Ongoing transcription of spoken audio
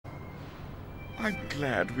I'm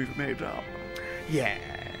glad we've made up. Yeah,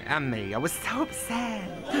 and me. I was so upset.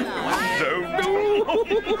 No.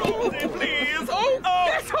 Please. Oh,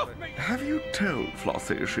 get off me. Have you told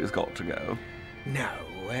Flossie she's got to go? No.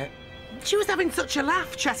 She was having such a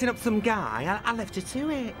laugh chatting up some guy. I left her to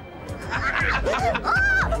it. I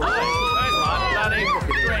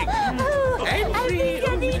think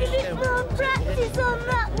I need a bit more practice on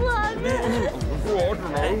that one.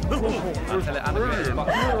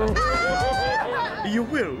 You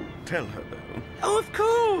will tell her, though. Oh, of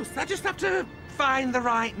course. I just have to find the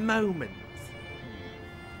right moment.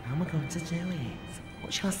 How am I going to do it?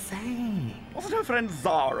 What shall I say? Wasn't her friend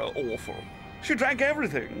Zara awful? She drank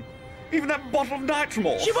everything. Even that bottle of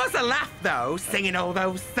nitramol. She was a laugh, though, singing all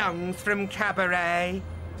those songs from Cabaret.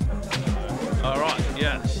 All right,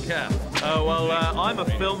 yeah. I'm a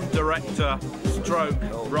film director stroke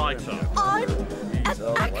writer. I'm an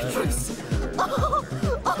actress.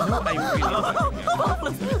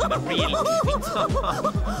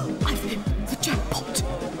 I've hit the jackpot.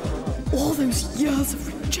 All those years of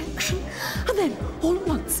rejection, and then all at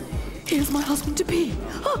once, here's my husband to be.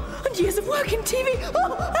 And years of work in TV,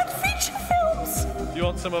 and feature films. Do you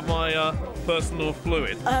want some of my personal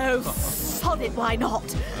fluid? Oh, sod it, why not?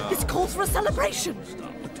 This calls for a celebration.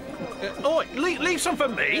 Leave some for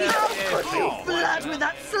me. How could you flirt with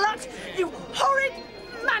that slut? You horrid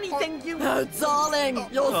manny thing, you... Oh, darling,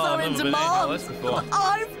 you're so in demand.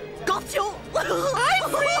 I've got you. I'm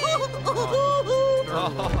free. I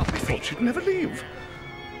thought she'd never leave.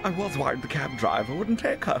 I was worried the cab driver wouldn't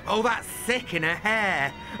take her. Oh, that sick in her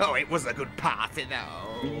hair. Oh, it was a good party,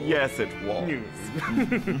 though. Yes, it was.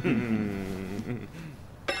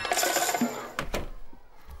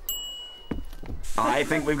 I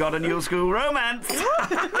think we've got a new school romance.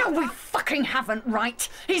 No, we fucking haven't, right?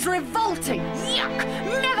 He's revolting. Yuck!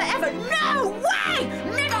 Never ever, no way!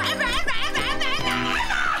 Never ever, ever, ever, ever, ever,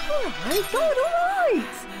 ever! All right, God, all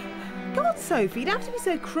right. God, Sophie, you don't have to be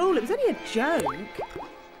so cruel. It was only a joke.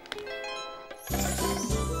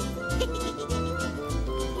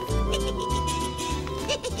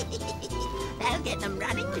 I'll get them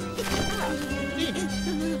running.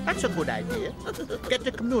 That's a good idea. Get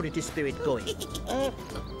the community spirit going.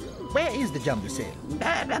 Where is the jumper sale?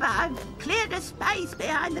 I've cleared a space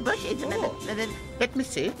behind the bushes. Oh. Let me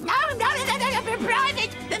see. No,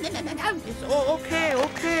 private. No. Oh, okay.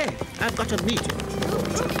 I've got a meeting.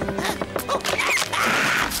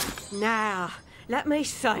 Now, let me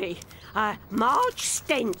see. Marge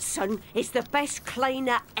Stenson is the best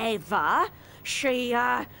cleaner ever. She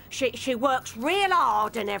works real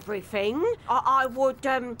hard and everything. I would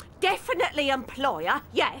definitely employ her.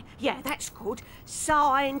 Yeah, that's good.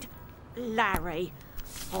 Signed, Larry.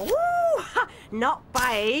 Oh, not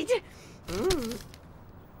bad. Mm.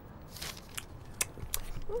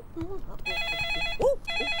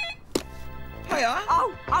 Hiya.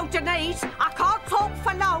 Oh, Denise, I can't talk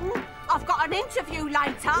for long. I've got an interview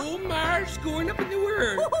later. Oh, Marge, going up in the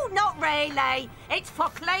world. Oh, not really. It's for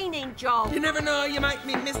cleaning job. You never know, you might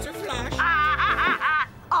meet Mr. Flash.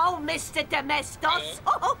 Oh, Mr. Domestos.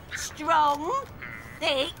 Oh, strong,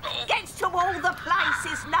 thick, gets to all the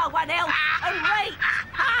places no one else can reach.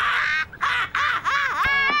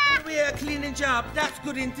 We are a cleaning job. That's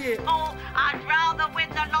good, isn't it? Oh, I'd rather win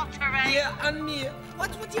the lottery. Yeah, and me.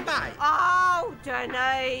 What would you buy? Oh,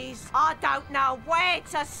 Denise, I don't know where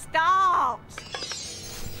to start.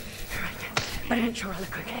 Better make sure I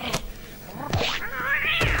look okay.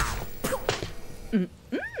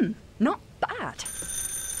 Not bad.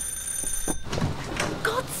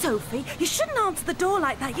 God, Sophie, you shouldn't answer the door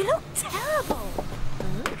like that. You look terrible.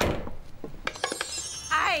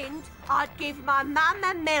 And I'd give my mum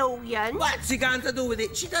 $1 million. What's she going to do with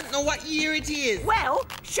it? She doesn't know what year it is. Well,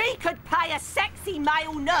 she could pay a sexy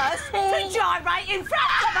male nurse to gyrate in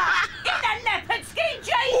front of her in a leopard skin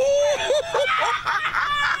jeans.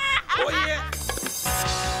 Oh, yeah.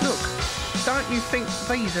 Look, don't you think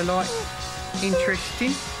these are, like,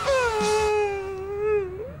 interesting?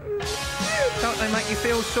 Don't they make you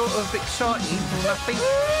feel sort of exciting or nothing?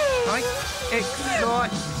 Hey?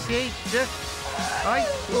 Excited? Hey?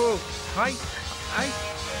 Oh, hey? Hey?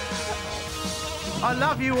 I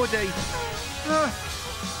love you, Woody.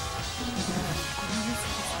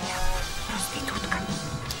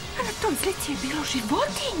 Ale to zle ciebie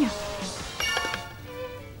ożywodzień.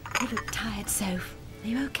 You look tired, Soph. Are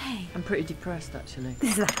you okay? I'm pretty depressed, actually.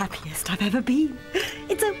 This is the happiest I've ever been.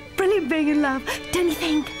 It's so brilliant being in love, don't you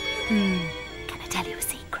think? Can I tell you a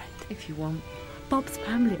secret? If you want. Bob's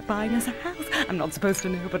family are buying us a house. I'm not supposed to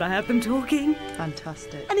know, but I heard them talking.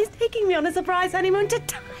 Fantastic. And he's taking me on a surprise honeymoon to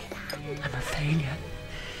Thailand. I'm a failure.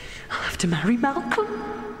 I'll have to marry Malcolm.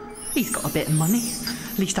 He's got a bit of money.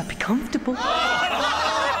 At least I'd be comfortable. Daddy,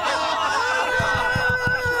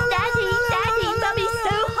 Mummy's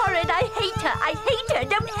so horrid. I hate her.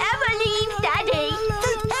 Don't ever leave, Daddy.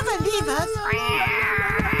 Don't ever leave us.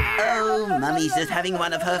 Oh, Mummy's just having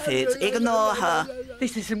one of her fits. Ignore her.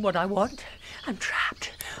 This isn't what I want. I'm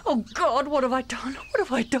trapped. Oh, God, what have I done? What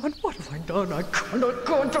have I done? I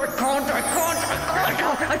can't.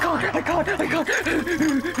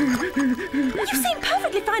 You seemed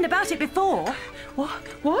perfectly fine about it before.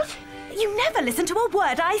 What? You never listen to a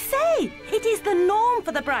word I say. It is the norm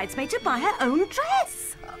for the bridesmaid to buy her own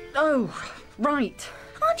dress. Oh, right.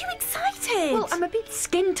 Aren't you excited? Well, I'm a bit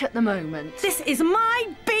skint at the moment. This is my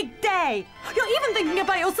big day. You're even thinking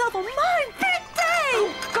about yourself on my big day. Oh,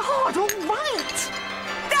 God, all right.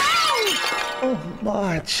 Oh,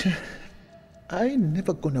 Marge. I ain't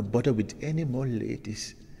never gonna bother with any more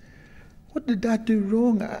ladies. What did I do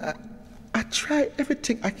wrong? I try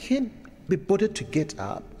everything. I can't be bothered to get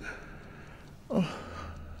up. Oh,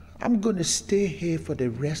 I'm gonna stay here for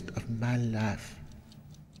the rest of my life.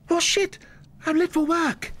 Oh, shit. I'm late for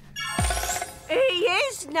work. He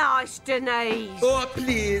is nice, Denise. Oh,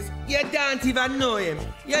 please. You don't even know him.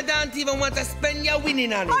 You don't even want to spend your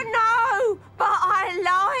winning on him. I know, but I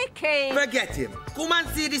like him. Forget him. Come and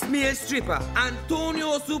see this male stripper,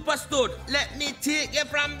 Antonio Super Stud. Let me take you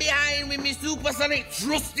from behind with me supersonic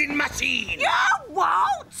thrusting machine. You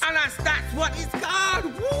won't. And that's what it's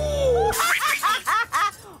called. Woo!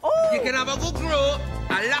 You can have a good grow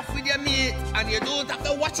and laugh with your mate, and you don't have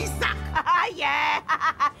to watch his sack. Yeah,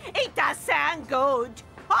 it does sound good.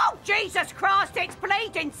 Oh, Jesus Christ, it's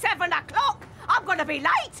bleeding 7 o'clock. I'm going to be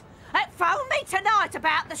late. Phone me tonight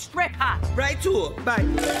about the stripper. Right to bye.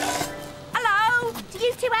 Hello? Do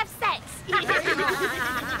you two have sex?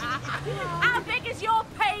 How big is your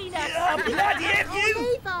penis? Bloody hell,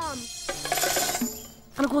 you!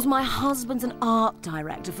 And of course, my husband's an art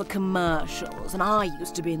director for commercials, and I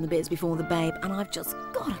used to be in the biz before the babe, and I've just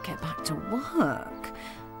got to get back to work.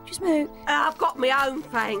 Do you smoke? I've got my own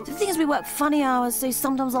thing. The thing is, we work funny hours, so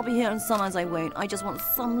sometimes I'll be here and sometimes I won't. I just want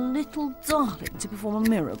some little darling to perform a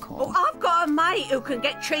miracle. Well, I've got a mate who can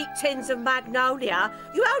get cheap tins of Magnolia.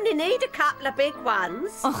 You only need a couple of big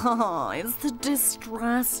ones. Oh, it's the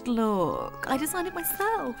distressed look. I designed it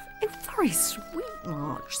myself. It's very sweet,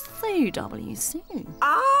 Marge. So WC.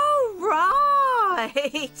 Oh,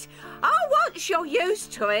 right. Oh, once you're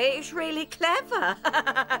used to it, it's really clever.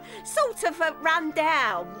 Sort of run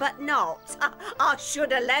down, but not. I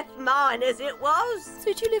should have left mine as it was.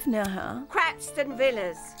 So do you live near her? Crapston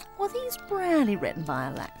Villas. Were these rarely written by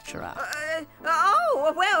a lecturer?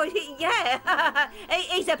 Oh, well, yeah.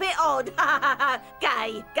 He's a bit odd.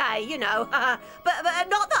 Gay, you know. But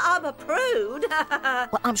not that I'm a prude.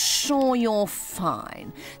 Well, I'm sure you're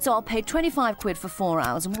fine. So I'll pay 25 quid for 4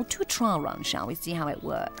 hours and we'll do a trial run, shall we? See how it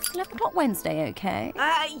works. 11 o'clock Wednesday, OK?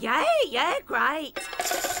 Yeah, great.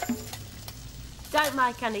 Don't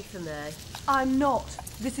make any for me. I'm not.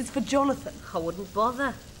 This is for Jonathan. I wouldn't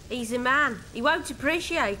bother. He's a man. He won't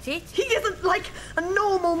appreciate it. He isn't like a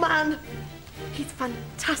normal man. He's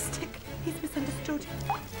fantastic. He's misunderstood.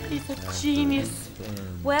 He's a genius.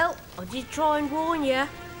 Well, I did try and warn you.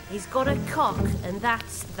 He's got a cock, and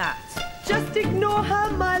that's that. Just ignore her,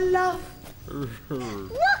 my love.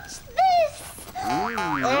 What's this?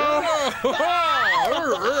 Anyway,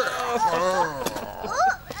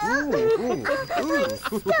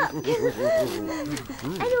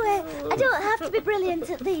 I don't have to be brilliant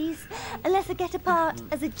at these, unless I get a part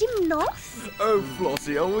as a gymnast. Oh,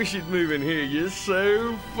 Flossie, I wish you'd move in here. You're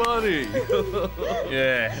so funny.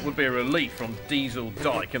 Yeah, it would be a relief from Diesel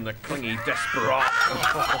Dyke and the clingy desperate. Well,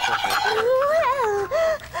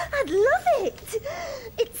 I'd love it.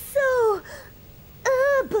 It's so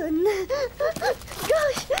urban.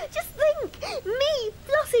 Gosh, just think, me,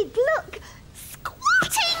 Flossie Gluck,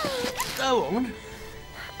 squatting! Go on.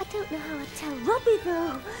 I don't know how I'd tell Robbie,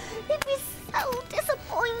 though. He'd be so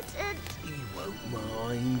disappointed. He won't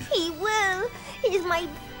mind. He will. He's my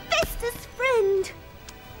bestest friend.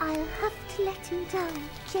 I'll have to let him down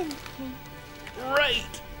gently.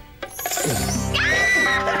 Great.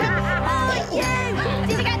 Oh, you!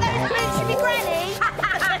 Did you get those boots from your granny?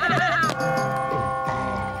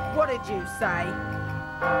 What did you say?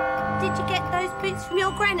 Did you get those boots from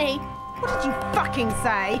your granny? What did you fucking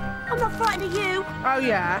say? I'm not frightened of you. Oh,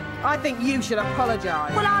 yeah? I think you should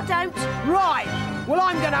apologise. Well, I don't. Right. Well,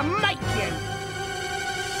 I'm gonna make you.